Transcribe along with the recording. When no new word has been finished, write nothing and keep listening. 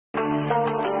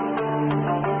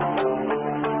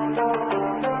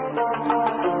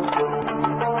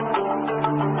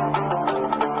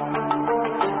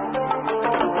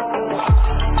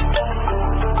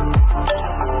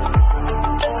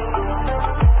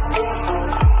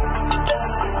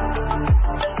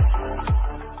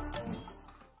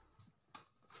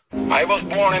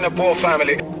born in a poor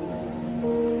family,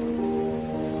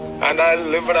 and I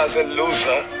lived as a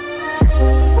loser.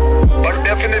 But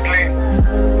definitely,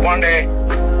 one day,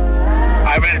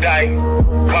 I will die.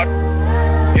 But,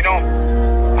 you know,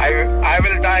 I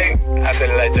will die as a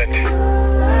legend.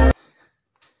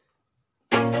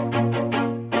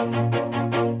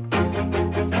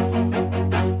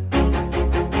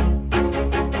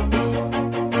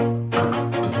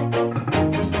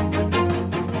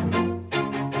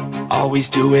 Always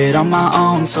do it on my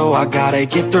own, so I gotta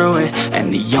get through it.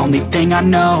 And the only thing I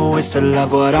know is to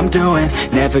love what I'm doing.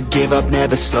 Never give up,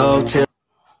 never slow till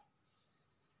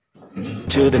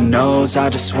to the nose, I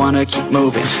just wanna keep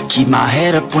moving. Keep my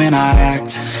head up when I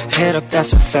act, head up,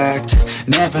 that's a fact.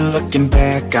 Never looking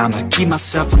back, I'ma keep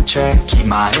myself on track. Keep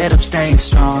my head up, staying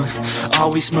strong,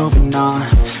 always moving on.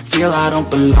 Feel I don't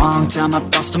belong, tell my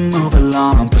thoughts to move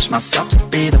along. Push myself to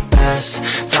be the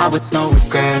best, die with no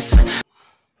regrets.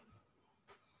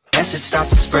 Message starts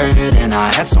to spread, and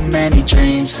I had so many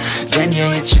dreams. Then you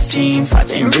hit your teens, life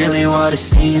ain't really what it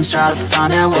seems. Try to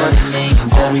find out what it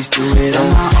means. Always do it on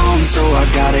my own, so I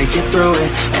gotta get through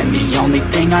it. And the only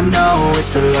thing I know is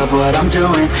to love what I'm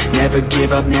doing. Never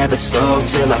give up, never slow,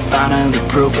 till I finally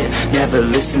prove it. Never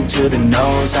listen to the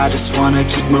no's, I just wanna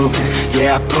keep moving.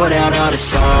 Yeah, I put out all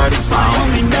this art, it's my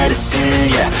only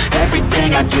medicine. Yeah,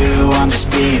 everything I do, I'm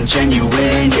just being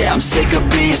genuine. Yeah, I'm sick of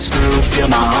being screwed, feel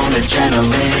my own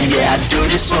adrenaline. Yeah, I do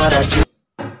just what I do.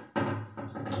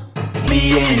 Me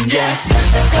in, yeah.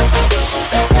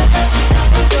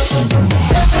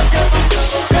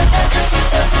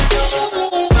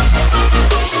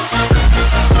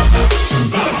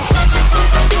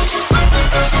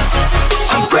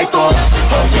 I'm grateful,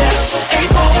 oh yeah.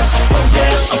 Able, oh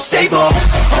yeah. I'm stable,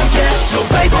 oh yeah. No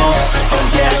label, oh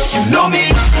yeah. You know me,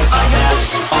 I have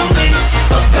only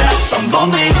the best. I'm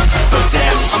lonely, but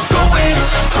damn, I'm going.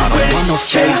 I don't want no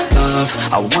fake love,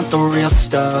 I want the real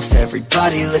stuff.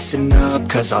 Everybody listen up,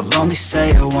 cause I'll only say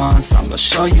it once. I'ma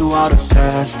show you all the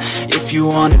path, if you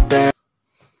want it bad.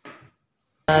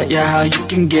 Yeah, how you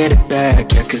can get it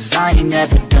back. Yeah, cause I ain't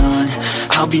never done,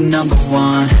 I'll be number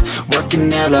one. Working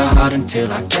hella hard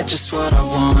until I get just what I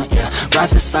want. Yeah,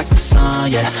 rises like the sun,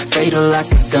 yeah, fatal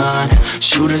like a gun.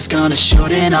 Shooter's gonna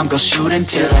shoot and I'm gonna shoot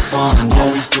until I fall.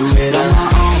 Always do it on my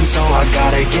own, so I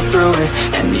gotta get through it.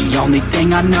 And the only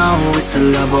thing I know is to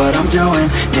love what I'm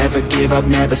doing. Never give up,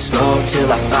 never slow,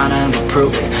 till I finally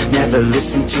prove it. Never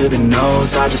listen to the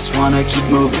no's, I just wanna keep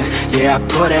moving. Yeah, I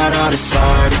put out all this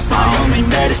art, it's my only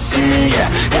medicine. Yeah,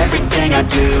 everything I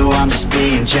do, I'm just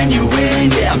being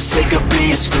genuine. Yeah, I'm sick of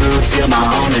being screwed, feel my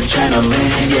own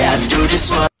adrenaline. Yeah, I do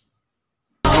just what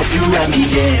I hope you let me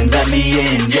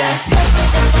in, yeah.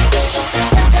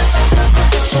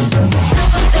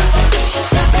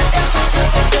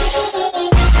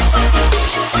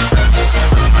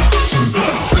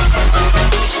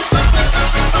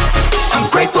 I'm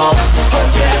grateful, oh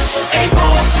yeah.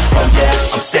 Able, oh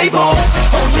yeah. I'm stable,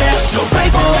 oh yeah. No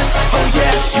label, oh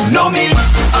yeah. You know me,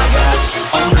 I have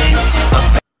only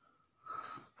a